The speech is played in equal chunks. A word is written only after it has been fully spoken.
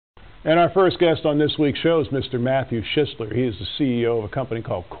And our first guest on this week's show is Mr. Matthew Schisler. He is the CEO of a company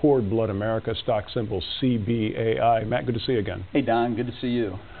called Cord Blood America, stock symbol CBAI. Matt, good to see you again. Hey, Don, good to see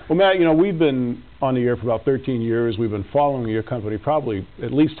you. Well, Matt, you know, we've been on the air for about 13 years. We've been following your company probably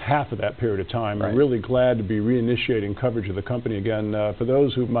at least half of that period of time. Right. I'm really glad to be reinitiating coverage of the company again. For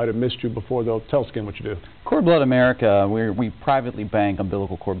those who might have missed you before, though, tell us again what you do. Cord Blood America, we privately bank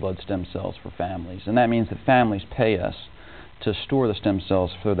umbilical cord blood stem cells for families, and that means that families pay us to store the stem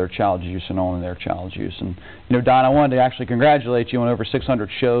cells for their child's use and only their child's use. And, you know, Don, I wanted to actually congratulate you on over 600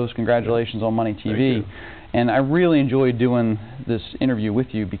 shows. Congratulations on Money TV. And I really enjoyed doing this interview with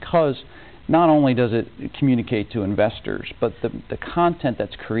you because not only does it communicate to investors, but the content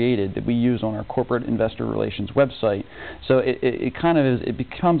that's created that we use on our corporate investor relations website, so it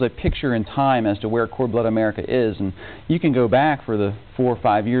becomes a picture in time as to where Cord Blood America is. And you can go back for the 4 or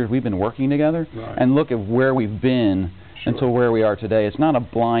 5 years we've been working together and look at where we've been until where we are today. It's not a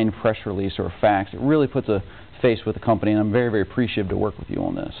blind press release or facts. It really puts a face with the company, and I'm very, very appreciative to work with you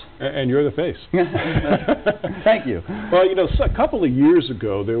on this. And you're the face. Thank you. Well, you know, a couple of years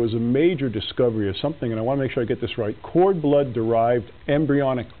ago, there was a major discovery of something, and I want to make sure I get this right. Cord blood-derived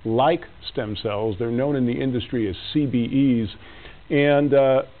embryonic-like stem cells. They're known in the industry as CBEs. And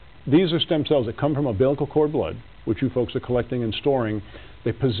these are stem cells that come from umbilical cord blood, which you folks are collecting and storing.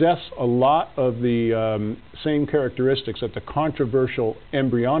 They possess a lot of the same characteristics that the controversial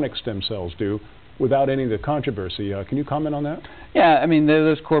embryonic stem cells do without any of the controversy. Can you comment on that? Yeah, I mean,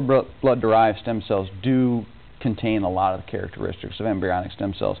 those cord blood-derived stem cells do contain a lot of the characteristics of embryonic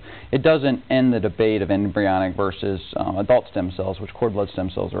stem cells. It doesn't end the debate of embryonic versus adult stem cells, which cord blood stem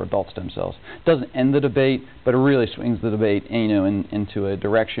cells are adult stem cells. It doesn't end the debate, but it really swings the debate, you know, into a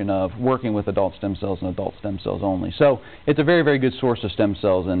direction of working with adult stem cells and adult stem cells only. So it's a very, very good source of stem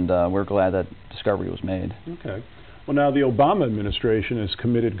cells, and we're glad that discovery was made. Okay. Well, now the Obama administration has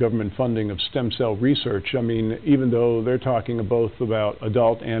committed government funding of stem cell research. I mean, even though they're talking both about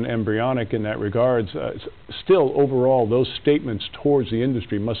adult and embryonic in that regards, still overall those statements towards the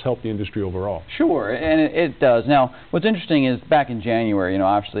industry must help the industry overall. Sure, and it does. Now, what's interesting is back in January, you know,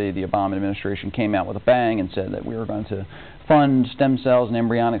 obviously the Obama administration came out with a bang and said that we were going to fund stem cells and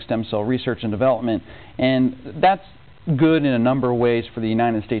embryonic stem cell research and development, and that's good in a number of ways for the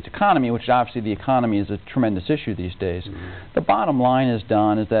United States economy, which obviously the economy is a tremendous issue these days. The bottom line is,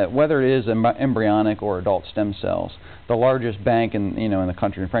 Don, is that whether it is embryonic or adult stem cells, the largest bank in the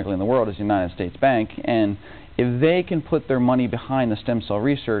country and frankly in the world is the United States Bank, and if they can put their money behind the stem cell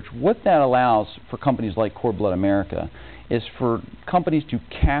research, what that allows for companies like Cord Blood America is for companies to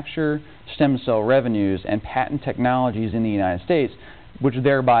capture stem cell revenues and patent technologies in the United States, which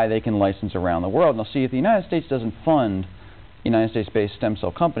thereby they can license around the world. Now, see, if the United States doesn't fund United States-based stem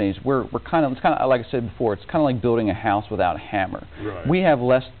cell companies, it's kind of like I said before, it's kind of like building a house without a hammer. Right. We have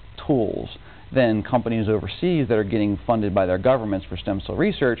less tools than companies overseas that are getting funded by their governments for stem cell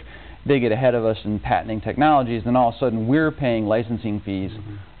research. They get ahead of us in patenting technologies, and all of a sudden we're paying licensing fees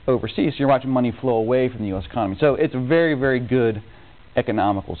overseas. So you're watching money flow away from the U.S. economy. So it's a very, very good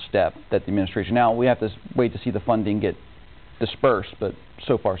economical step that the administration. Now we have to wait to see the funding get dispersed, but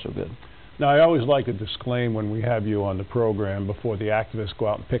so far so good. Now, I always like to disclaim when we have you on the program before the activists go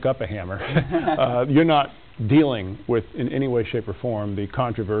out and pick up a hammer. You're not dealing with, in any way, shape, or form, the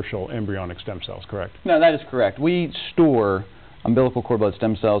controversial embryonic stem cells, correct? No, that is correct. We store umbilical cord blood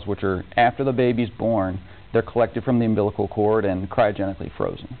stem cells, which are, after the baby's born, they're collected from the umbilical cord and cryogenically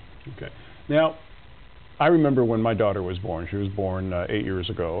frozen. Okay. Now, I remember when my daughter was born. She was born 8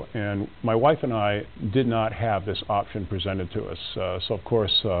 years ago, and my wife and I did not have this option presented to us. So, of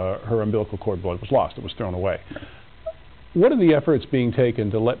course, her umbilical cord blood was lost. It was thrown away. What are the efforts being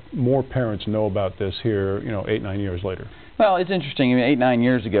taken to let more parents know about this here, 8, 9 years later? Well, it's interesting. I mean, 8, 9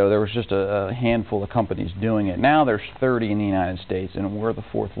 years ago, there was just a handful of companies doing it. Now there's 30 in the United States, and we're the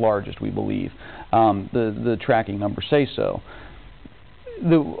 4th largest, we believe. The tracking numbers say so.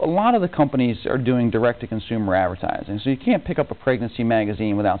 A lot of the companies are doing direct-to-consumer advertising, so you can't pick up a pregnancy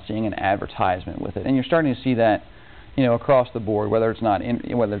magazine without seeing an advertisement with it, and you're starting to see that, across the board, whether it's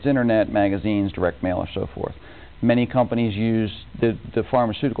internet, magazines, direct mail, or so forth. Many companies use the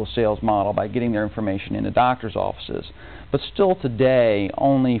pharmaceutical sales model by getting their information into doctors' offices, but still today,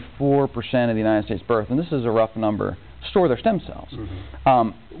 only 4% of the United States births, and this is a rough number, store their stem cells.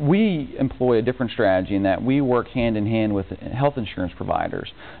 We employ a different strategy in that we work hand in hand with health insurance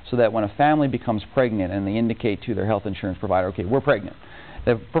providers so that when a family becomes pregnant and they indicate to their health insurance provider, okay, we're pregnant,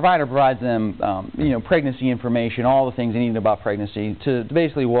 the provider provides them pregnancy information, all the things they need about pregnancy to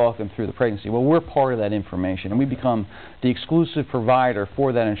basically walk them through the pregnancy. Well, we're part of that information, and we become the exclusive provider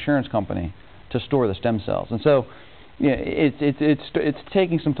for that insurance company to store the stem cells. And so Yeah, it's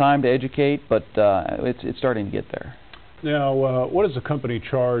taking some time to educate, but it's starting to get there. Now, what does the company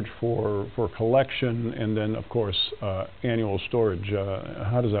charge for collection and then, of course, annual storage?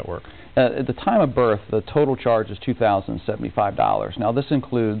 How does that work? At the time of birth, the total charge is $2,075. Now, this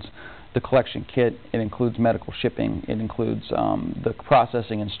includes the collection kit, it includes medical shipping, it includes the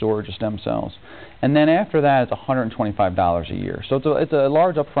processing and storage of stem cells. And then after that, it's $125 a year. So it's a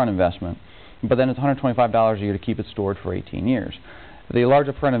large upfront investment, but then it's $125 a year to keep it stored for 18 years. The large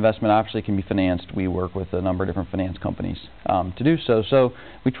upfront investment obviously can be financed. We work with a number of different finance companies to do so. So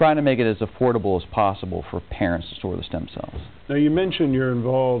we try to make it as affordable as possible for parents to store the stem cells. Now, you mentioned you're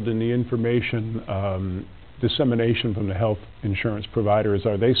involved in the information dissemination from the health insurance providers.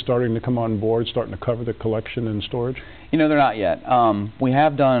 Are they starting to come on board, starting to cover the collection and storage? You know, they're not yet. We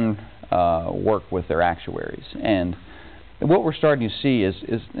have done work with their actuaries, and what we're starting to see is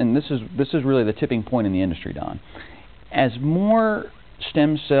and this is really the tipping point in the industry, Don. As more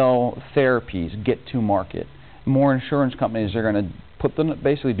stem cell therapies get to market, more insurance companies are going to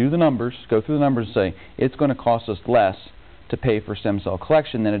basically do the numbers, go through the numbers and say it's going to cost us less to pay for stem cell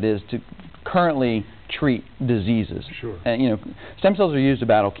collection than it is to currently treat diseases. Sure. And, you know, stem cells are used to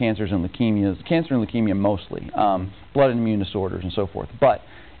battle cancers and leukemias, cancer and leukemia mostly, blood and immune disorders and so forth. But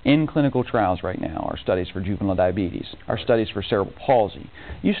in clinical trials right now are studies for juvenile diabetes, are studies for cerebral palsy.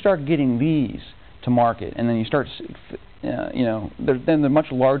 You start getting these to market, and then you start, you know, then the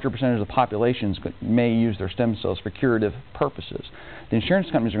much larger percentage of the populations may use their stem cells for curative purposes. The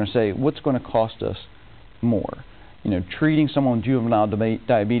insurance companies are going to say, what's going to cost us more? You know, treating someone with juvenile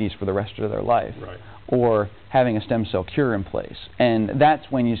diabetes for the rest of their life, right, or having a stem cell cure in place. And that's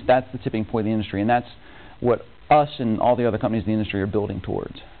when that's the tipping point of the industry, and that's what us and all the other companies in the industry are building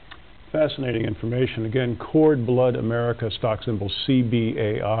towards. Fascinating information. Again, Cord Blood America, stock symbol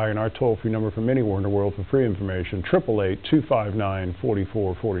CBAI, and our toll-free number from anywhere in the world for free information,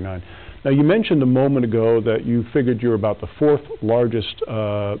 888-259-4449. Now, you mentioned a moment ago that you figured you're about the fourth largest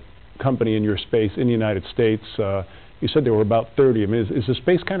company in your space in the United States. You said there were about 30. I mean, is the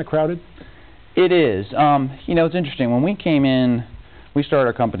space kind of crowded? It is. You know, it's interesting. When we came in, we started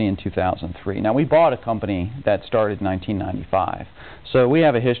our company in 2003. Now, we bought a company that started in 1995. So we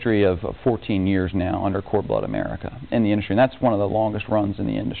have a history of 14 years now under Cord Blood America in the industry, and that's one of the longest runs in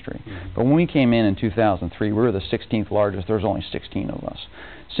the industry. Mm-hmm. But when we came in 2003, we were the 16th largest. There was only 16 of us.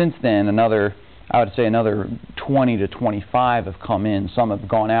 Since then, I would say another 20 to 25 have come in. Some have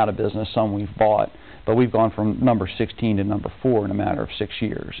gone out of business, some we've bought. But we've gone from number 16 to number 4 in a matter of 6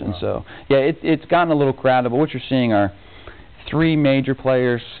 years. Wow. And so, yeah, it's gotten a little crowded, but what you're seeing are 3 major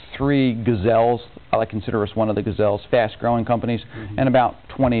players, 3 gazelles. I consider us one of the gazelles, fast-growing companies, mm-hmm, and about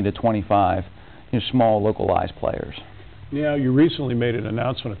 20 to 25 small, localized players. Yeah, you recently made an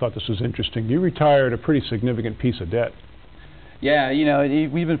announcement. I thought this was interesting. You retired a pretty significant piece of debt. Yeah, you know,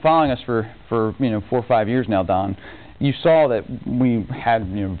 we've been following us for 4 or 5 years now, Don. You saw that we had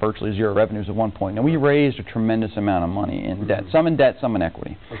virtually zero revenues at one point. Now, we raised a tremendous amount of money in debt, some in debt, some in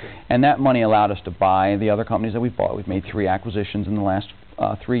equity. Okay. And that money allowed us to buy the other companies that we've bought. We've made 3 acquisitions in the last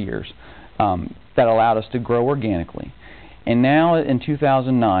 3 years that allowed us to grow organically. And now in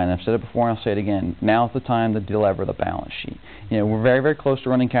 2009, I've said it before and I'll say it again, now is the time to delever the balance sheet. You know, we're very, very close to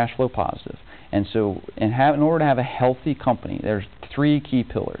running cash flow positive. And so in order to have a healthy company, there's 3 key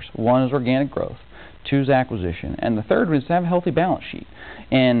pillars. 1 is organic growth. 2 is acquisition, and the 3rd is to have a healthy balance sheet.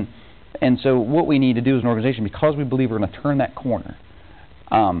 And so what we need to do as an organization, because we believe we're going to turn that corner,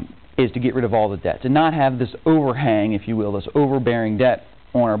 is to get rid of all the debt, to not have this overhang, if you will, this overbearing debt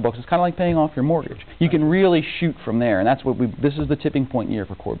on our books. It's kind of like paying off your mortgage. You can really shoot from there, and that's what this is the tipping point year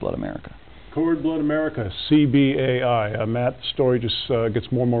for Cord Blood America. Cord Blood America, CBAI. Matt, the story just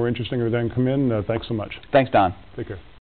gets more and more interesting every time you come in. Thanks so much. Thanks, Don. Take care.